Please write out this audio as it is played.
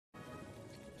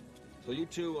So you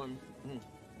two,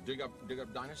 dig up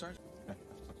dinosaurs?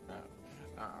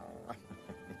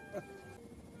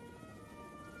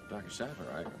 Dr.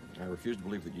 Sapper, I refuse to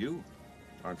believe that you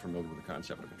aren't familiar with the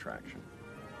concept of attraction.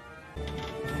 You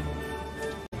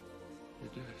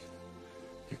did.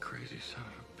 You crazy son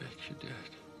of a bitch, you did.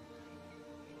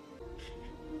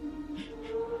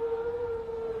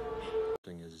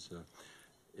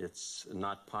 It's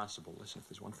not possible. Listen, if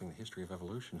there's one thing the history of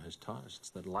evolution has taught us, it's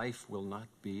that life will not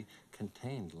be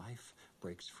contained. Life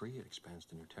breaks free, it expands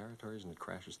to new territories, and it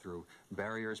crashes through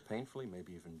barriers painfully,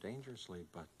 maybe even dangerously,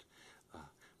 but,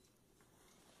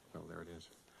 well, there it is.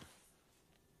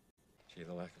 Gee,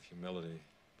 the lack of humility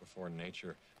before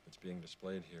nature that's being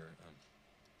displayed here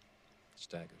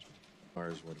staggers me.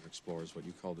 Ours, what it explores, what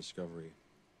you call discovery,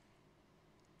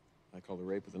 I call the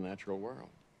rape of the natural world.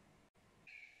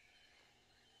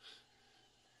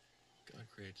 God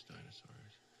creates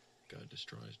dinosaurs. God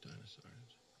destroys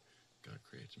dinosaurs. God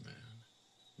creates man.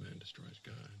 Man destroys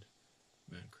God.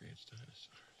 Man creates dinosaurs.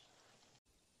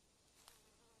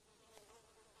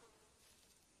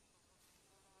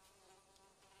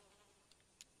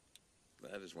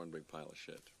 That is one big pile of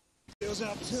shit. It was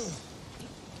out too.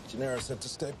 Gennaro said to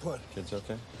stay put. Kids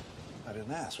okay? I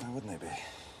didn't ask. Why wouldn't they be?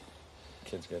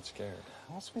 Kids get scared.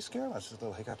 What's to be scared about? It's just a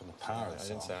little hiccup in the power. I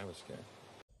didn't say I was scared.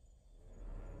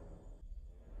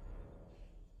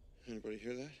 Anybody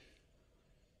hear that?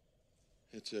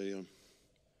 It's an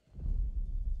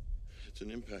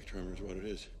impact tremor is what it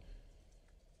is.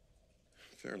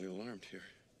 I'm fairly alarmed here.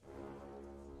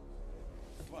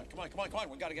 Come on.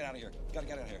 We gotta get out of here. Gotta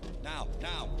get out of here. Now,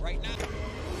 right now.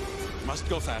 Must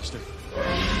go faster.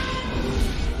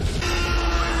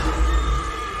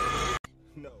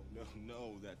 No,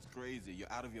 that's crazy.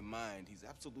 You're out of your mind. He's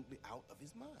absolutely out of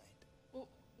his mind. Well,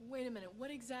 wait a minute. What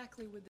exactly would